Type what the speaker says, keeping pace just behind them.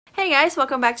Hey guys,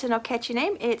 welcome back to No Catchy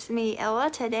Name. It's me, Ella.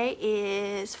 Today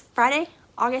is Friday,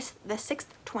 August the 6th,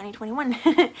 2021.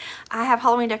 I have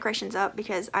Halloween decorations up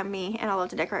because I'm me and I love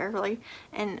to decorate early,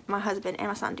 and my husband and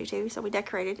my son do too, so we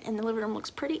decorated and the living room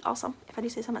looks pretty awesome, if I do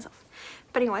say so myself.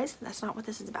 But anyways, that's not what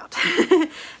this is about.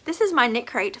 This is my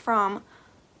KnitCrate from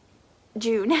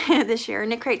June this year.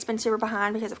 KnitCrate's been super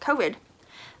behind because of COVID.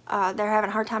 They're having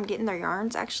a hard time getting their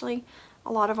yarns, actually.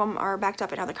 A lot of them are backed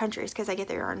up in other countries because they get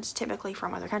their yarns typically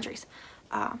from other countries.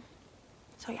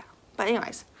 So yeah, but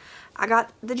anyways, I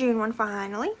got the June one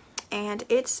finally, and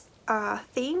its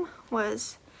theme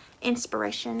was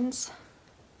inspirations.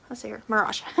 Let's see here,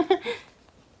 Mirage.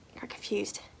 Got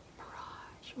confused.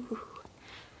 Mirage. Ooh.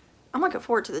 I'm looking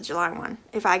forward to the July one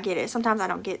if I get it. Sometimes I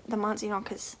don't get the months, you know,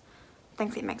 because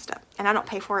things get mixed up, and I don't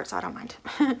pay for it, so I don't mind.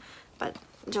 But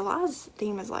July's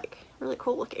theme is like really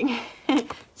cool looking.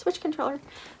 Switch controller.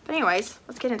 But anyways,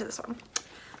 let's get into this one.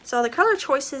 So the color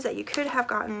choices that you could have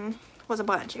gotten was a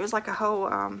bunch. It was like a whole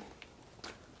kind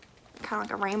of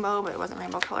like a rainbow, but it wasn't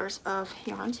rainbow colors of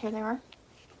yarns. Here they are.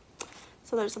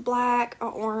 So there's a black, a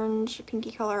orange, a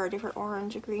pinky color, a different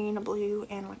orange, a green, a blue,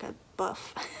 and like a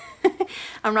buff.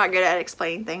 I'm not good at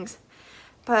explaining things,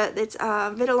 but it's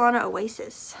Vitalana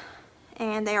Oasis,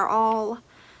 and they are all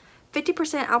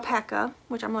 50% alpaca,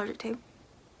 which I'm allergic to.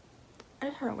 I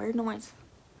just heard a weird noise.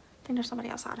 I think there's somebody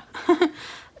outside.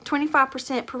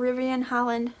 25% Peruvian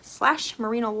Highland /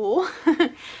 merino wool,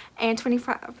 and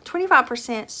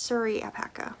 25% Surrey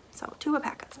alpaca. So 2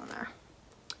 alpacas on there.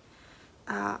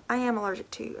 I am allergic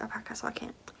to alpaca, so I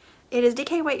can't. It is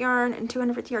DK weight yarn and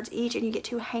 250 yards each, and you get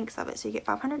 2 hanks of it, so you get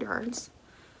 500 yards.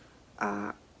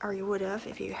 Or you would have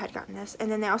if you had gotten this.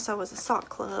 And then there also was a sock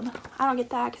club. I don't get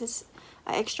that because it's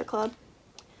an extra club.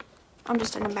 I'm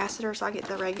just an ambassador, so I get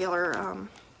the regular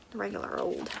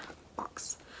old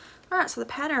box. Alright, so the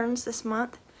patterns this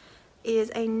month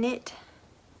is a knit.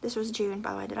 This was June,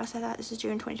 by the way. Did I say that? This is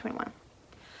June 2021.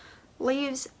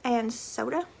 Leaves and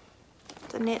Soda.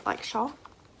 It's a knit like shawl.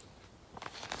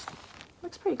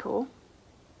 Looks pretty cool.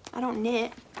 I don't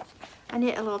knit. I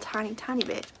knit a little tiny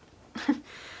bit.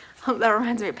 That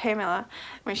reminds me of Pamela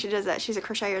when she does that. She's a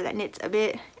crocheter that knits a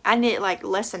bit. I knit like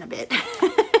less than a bit.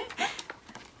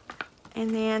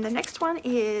 And then the next one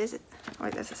is, oh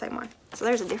wait, that's the same one. So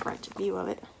there's a different view of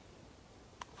it.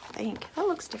 I think that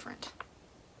looks different.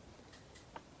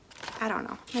 I don't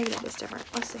know. Maybe that is different.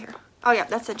 Let's see here. Oh yeah,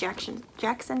 that's a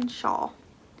Jackson shawl.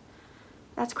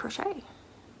 That's crochet.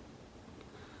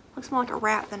 Looks more like a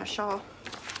wrap than a shawl.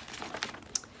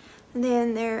 And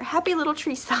then they're Happy Little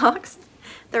Tree Socks.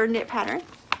 They're a knit pattern.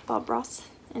 Bob Ross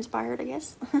inspired, I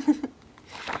guess.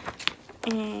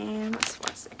 And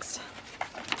what's next?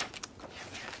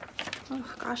 Oh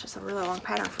gosh, it's a really long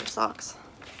pattern for socks.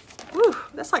 Woo,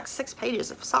 that's like 6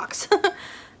 pages of socks.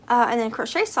 And then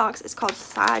crochet socks is called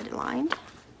Sidelined.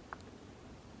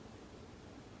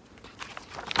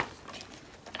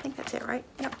 I think that's it, right?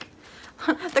 Yep.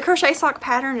 The crochet sock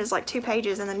pattern is like 2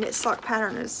 pages, and the knit sock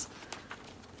pattern is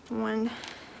 1,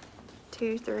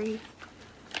 2, 3,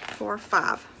 4,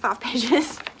 5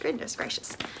 pages. Goodness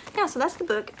gracious. Yeah, so that's the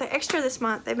book. The extra this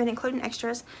month, they've been including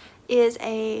extras, is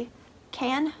a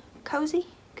koozie,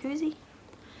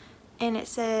 and it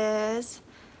says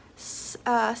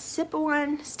sip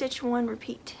 1, stitch 1,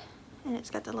 repeat, and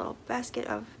it's got the little basket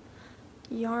of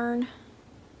yarn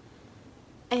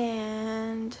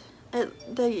and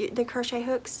the crochet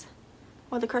hooks.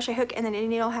 Well, the crochet hook and the knitting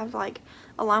needle have like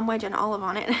a lime wedge and olive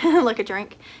on it, like a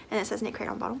drink, and it says KnitCrate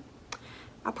on the bottom.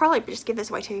 I'll probably just give this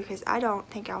away too because I don't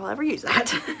think I will ever use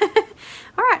that.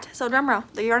 Alright, so drum roll.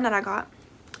 The yarn that I got.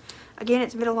 Again,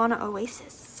 it's Vitalana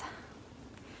Oasis.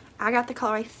 I got the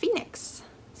colorway Phoenix.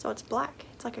 So it's black.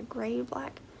 It's like a gray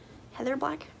black. Heather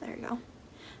black. There you go. I'm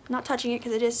not touching it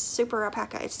because it is super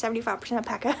alpaca. It's 75%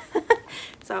 alpaca.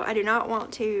 So I do not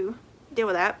want to deal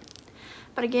with that.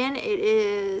 But again, it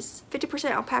is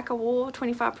 50% alpaca wool,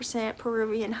 25%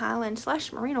 Peruvian Highland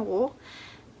 / merino wool,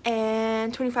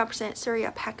 and 25% Surrey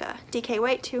alpaca. DK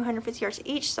weight 250 yards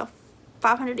each, so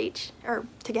 500 each, or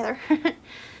together.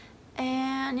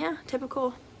 And yeah,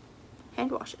 typical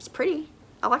hand wash. It's pretty.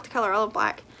 I like the color. I love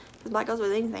black, because black goes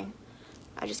with anything.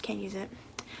 I just can't use it.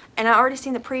 And I already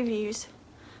seen the previews.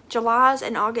 July's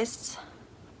and August's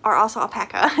are also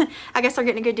alpaca. I guess they're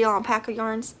getting a good deal on alpaca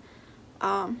yarns.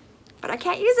 But I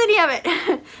can't use any of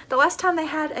it. The last time they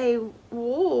had a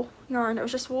wool yarn, it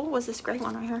was just wool, was this gray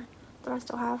one right here that I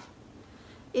still have.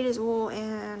 It is wool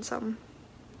and some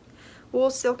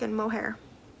wool, silk, and mohair.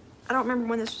 I don't remember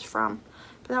when this was from,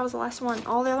 but that was the last one.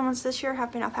 All the other ones this year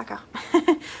have been alpaca,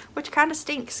 which kind of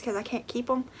stinks because I can't keep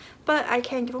them, but I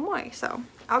can give them away. So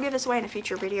I'll give this away in a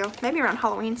future video, maybe around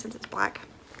Halloween since it's black.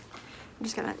 I'm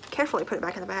just gonna carefully put it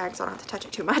back in the bag so I don't have to touch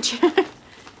it too much.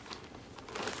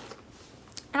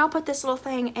 And I'll put this little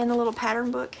thing and the little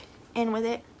pattern book in with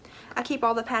it. I keep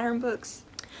all the pattern books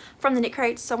from the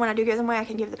KnitCrates, so when I do give them away, I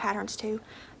can give the patterns too.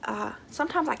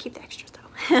 Sometimes I keep the extras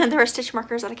though. There are stitch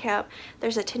markers that I kept.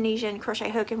 There's a Tunisian crochet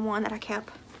hook in one that I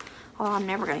kept. Although I'm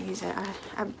never going to use it.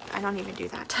 I don't even do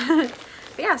that.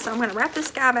 But yeah, so I'm going to wrap this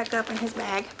guy back up in his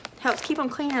bag. Helps keep him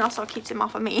clean and also keeps him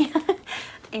off of me.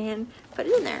 And put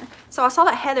it in there. So I saw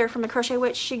that Heather from the Crochet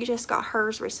Witch, she just got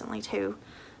hers recently too.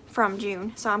 From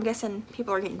June, so I'm guessing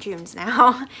people are getting Junes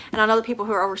now. And I know the people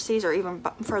who are overseas are even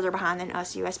further behind than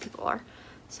us US people are.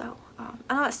 So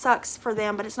I know it sucks for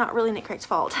them, but it's not really KnitCrate's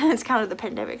fault. It's kind of the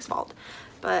pandemic's fault.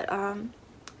 But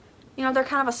you know, they're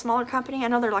kind of a smaller company. I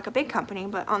know they're like a big company,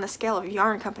 but on the scale of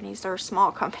yarn companies, they're a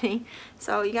small company.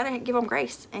 So you gotta give them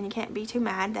grace, and you can't be too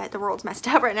mad that the world's messed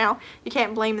up right now. You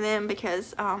can't blame them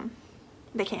because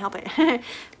they can't help it.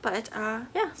 But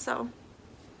yeah, so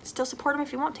still support them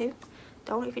if you want to.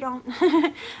 Don't if you don't.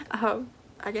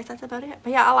 I guess that's about it.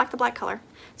 But yeah, I like the black color.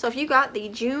 So if you got the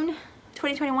June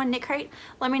 2021 KnitCrate,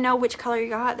 let me know which color you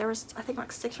got. There was, I think,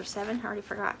 like 6 or 7. I already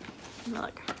forgot. Let me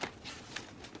look.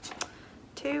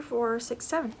 2, 4, 6,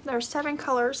 7. There are 7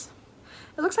 colors.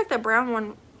 It looks like the brown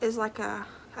one is like a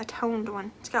toned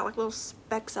one. It's got like little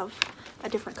specks of a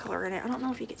different color in it. I don't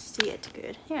know if you can see it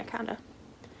good. Yeah, kind of.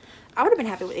 I would have been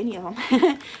happy with any of them.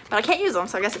 But I can't use them,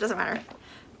 so I guess it doesn't matter.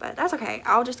 But that's okay.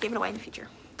 I'll just give it away in the future.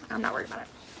 I'm not worried about it.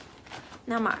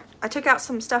 Now I took out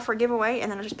some stuff for giveaway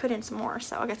and then I just put in some more,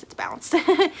 so I guess it's balanced.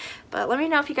 But let me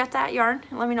know if you got that yarn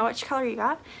and let me know which color you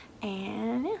got.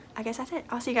 And yeah, I guess that's it.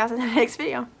 I'll see you guys in the next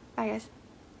video. Bye guys.